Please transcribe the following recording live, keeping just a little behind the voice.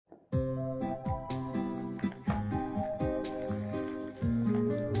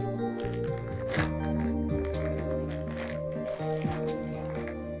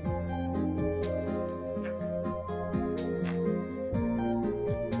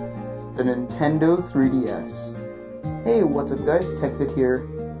the Nintendo 3DS. Hey, what's up guys, TechVid here.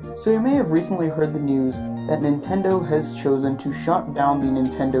 So you may have recently heard the news that Nintendo has chosen to shut down the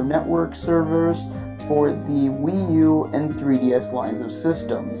Nintendo Network servers for the Wii U and 3DS lines of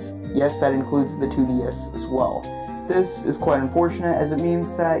systems. Yes, that includes the 2DS as well. This is quite unfortunate as it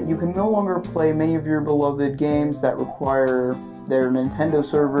means that you can no longer play many of your beloved games that require their Nintendo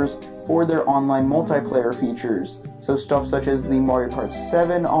servers for their online multiplayer features. So stuff such as the Mario Kart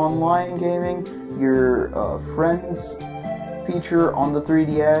 7 online gaming, your friends feature on the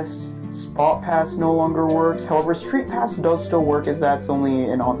 3DS, Spot Pass no longer works. However, Street Pass does still work as that's only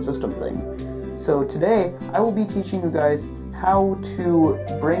an on-system thing. So today, I will be teaching you guys how to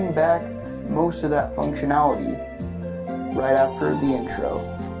bring back most of that functionality right after the intro.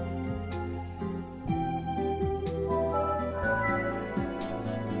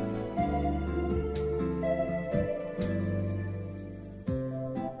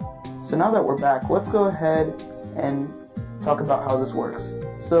 So now that we're back, let's go ahead and talk about how this works.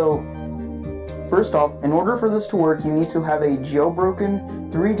 So, first off, in order for this to work, you need to have a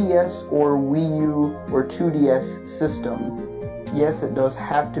jailbroken 3DS or Wii U or 2DS system. Yes, it does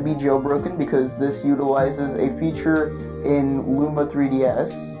have to be jailbroken because this utilizes a feature in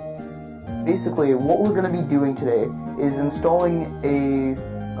Luma3DS. Basically, what we're going to be doing today is installing a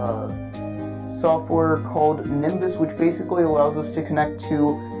software called Nimbus, which basically allows us to connect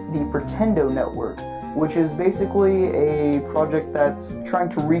to the Pretendo network, which is basically a project that's trying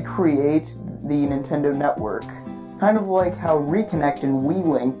to recreate the Nintendo network. Kind of like how Reconnect and Wii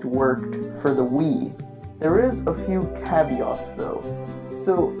Link worked for the Wii. There is a few caveats though.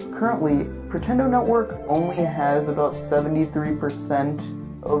 So currently, Pretendo Network only has about 73%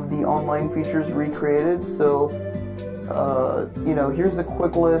 of the online features recreated, so here's a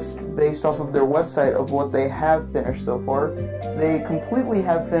quick list based off of their website of what they have finished so far. They completely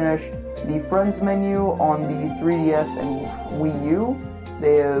have finished the Friends menu on the 3DS and Wii U.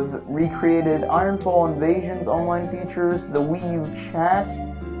 They have recreated Ironfall Invasion's online features, the Wii U chat,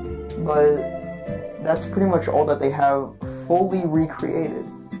 but that's pretty much all that they have fully recreated.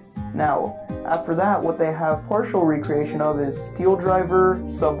 Now, after that, what they have partial recreation of is Steel Driver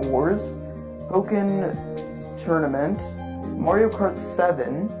Sub Wars, Pokken Tournament, Mario Kart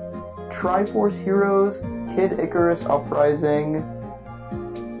 7, Triforce Heroes, Kid Icarus Uprising,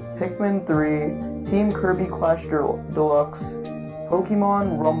 Pikmin 3, Team Kirby Clash Deluxe,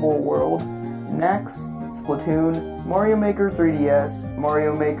 Pokemon Rumble World, Nex, Splatoon, Mario Maker 3DS,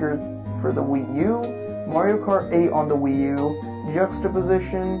 Mario Maker for the Wii U, Mario Kart 8 on the Wii U,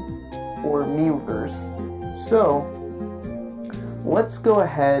 Juxtaposition, or Miiverse. So, let's go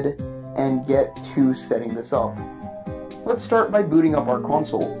ahead and get to setting this up. Let's start by booting up our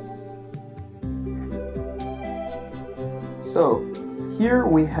console. So, here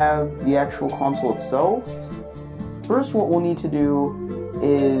we have the actual console itself. First, what we'll need to do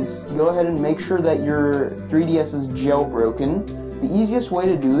is go ahead and make sure that your 3DS is jailbroken. The easiest way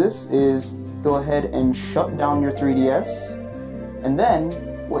to do this is go ahead and shut down your 3DS, and then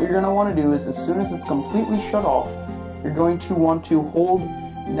what you're going to want to do is as soon as it's completely shut off, you're going to want to hold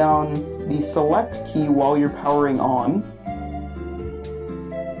down the select key while you're powering on,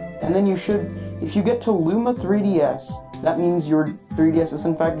 and then you should, if you get to Luma3DS, that means your 3DS is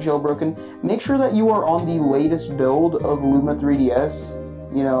in fact jailbroken. Make sure that you are on the latest build of Luma3DS.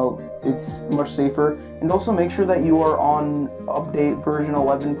 You know, it's much safer. And also make sure that you are on update version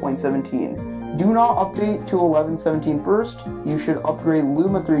 11.17. Do not update to 11.17 first. You should upgrade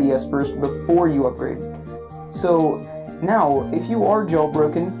Luma3DS first before you upgrade. So now, if you are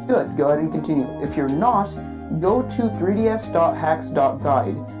jailbroken, good, go ahead and continue. If you're not, go to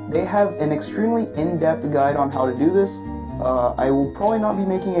 3ds.hacks.guide. They have an extremely in-depth guide on how to do this. I will probably not be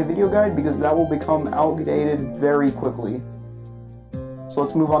making a video guide because that will become outdated very quickly. So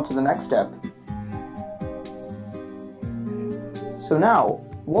let's move on to the next step. So now,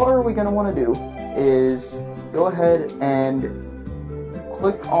 what are we going to want to do is go ahead and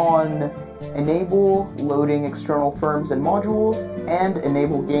click on Enable Loading External Firms and Modules and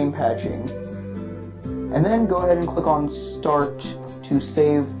Enable Game Patching. And then go ahead and click on Start to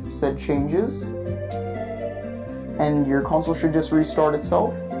save said changes. And your console should just restart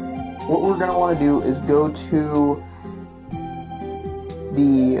itself. What we're going to want to do is go to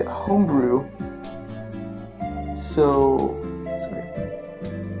the homebrew. So,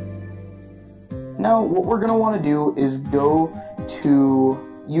 now what we're going to want to do is go to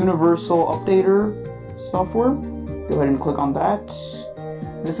Universal Updater software. Go ahead and click on that.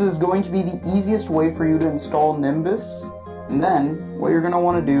 This is going to be the easiest way for you to install Nimbus. And then what you're going to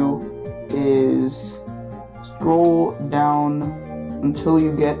want to do is scroll down until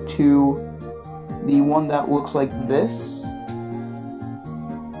you get to the one that looks like this.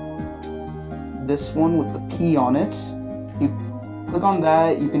 This one with the P on it. You click on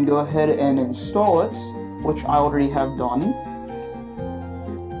that, you can go ahead and install it, which I already have done.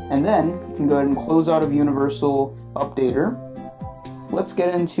 And then you can go ahead and close out of Universal Updater. Let's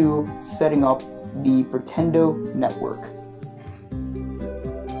get into setting up the Pretendo network.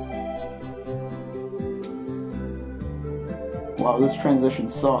 Wow, this transition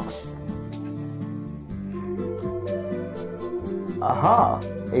sucks. Aha!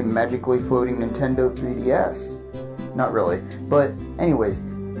 A magically floating Nintendo 3DS. Not really. But anyways,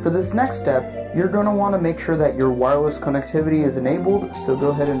 for this next step, you're going to want to make sure that your wireless connectivity is enabled, so go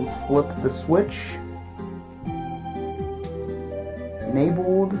ahead and flip the switch.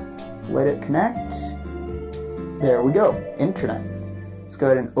 Enabled, let it connect. There we go, internet. Let's go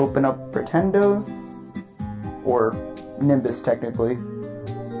ahead and open up Pretendo, or Nimbus technically,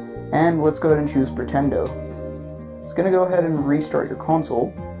 and let's go ahead and choose Pretendo. It's going to go ahead and restart your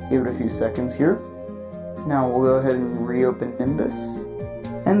console. Give it a few seconds here. Now we'll go ahead and reopen Nimbus.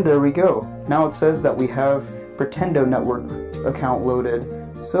 And there we go. Now it says that we have Pretendo network account loaded.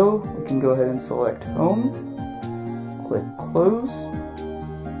 So we can go ahead and select Home. Click Close.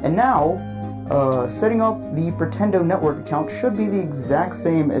 And now, setting up the Pretendo network account should be the exact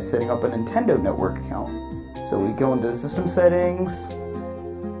same as setting up a Nintendo network account. So we go into System Settings.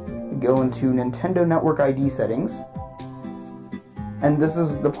 We go into Nintendo Network ID Settings. And this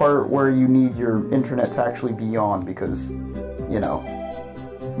is the part where you need your internet to actually be on because, you know,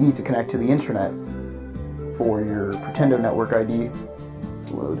 you need to connect to the internet for your Pretendo network ID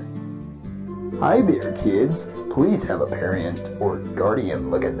to load. Hi there, kids. Please have a parent or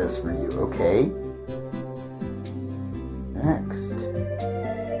guardian look at this for you, okay? Next.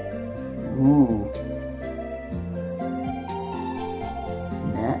 Ooh.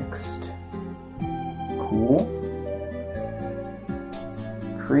 Next. Cool.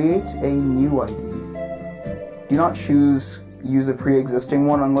 Create a new ID. Do not use a pre-existing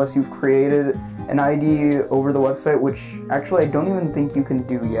one unless you've created an ID over the website, which actually I don't even think you can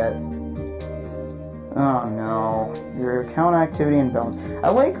do yet. Oh no, your account activity and balance. I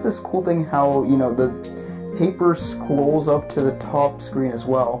like this cool thing how, you know, the paper scrolls up to the top screen as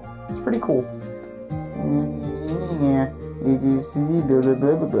well. It's pretty cool. Yeah,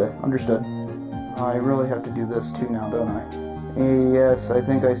 understood. I really have to do this too now, don't I? Yes, I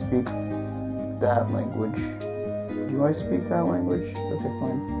think I speak that language. Do I speak that language? Okay,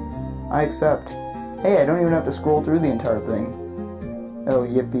 fine. I accept. Hey, I don't even have to scroll through the entire thing. Oh,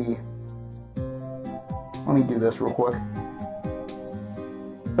 yippee. Let me do this real quick.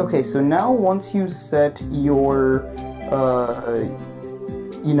 Okay, so now once you set your,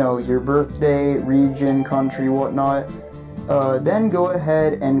 you know, your birthday, region, country, whatnot, then go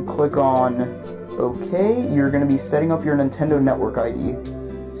ahead and click on OK. You're going to be setting up your Nintendo Network ID.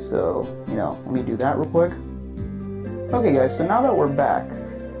 So, you know, let me do that real quick. Okay guys, so now that we're back,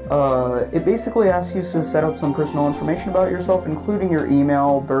 it basically asks you to set up some personal information about yourself, including your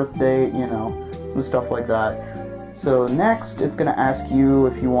email, birthday, you know, and stuff like that. So next, it's going to ask you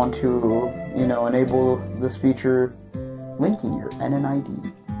if you want to, you know, enable this feature, linking your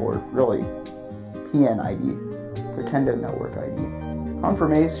NNID, or really, PNID, Pretendo Network ID.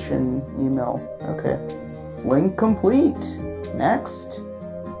 Confirmation email, okay. Link complete. Next.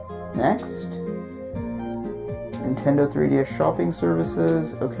 Next. Nintendo 3DS shopping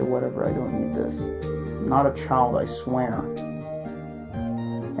services. Okay, whatever, I don't need this. I'm not a child, I swear.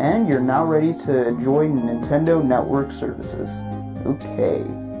 And you're now ready to enjoy Nintendo Network services. Okay.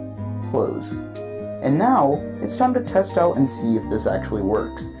 Close. And now, it's time to test out and see if this actually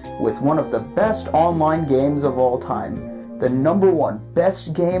works. With one of the best online games of all time. The #1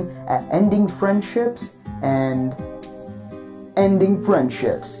 best game at ending friendships and ending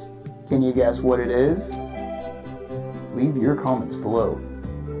friendships. Can you guess what it is? Leave your comments below.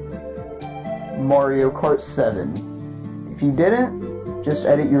 Mario Kart 7. If you didn't, just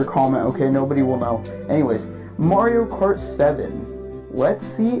edit your comment, okay? Nobody will know. Anyways, Mario Kart 7. Let's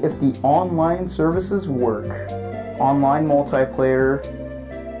see if the online services work. Online multiplayer,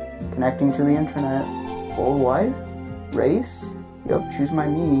 connecting to the internet, full life, race, yep, choose my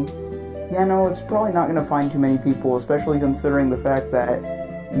me. Yeah, no, it's probably not going to find too many people, especially considering the fact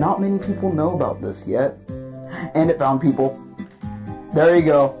that not many people know about this yet. And it found people. There you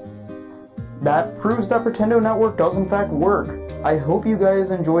go. That proves that Pretendo Network does in fact work. I hope you guys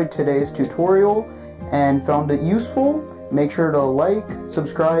enjoyed today's tutorial and found it useful. Make sure to like,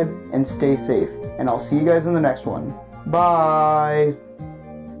 subscribe, and stay safe. And I'll see you guys in the next one. Bye!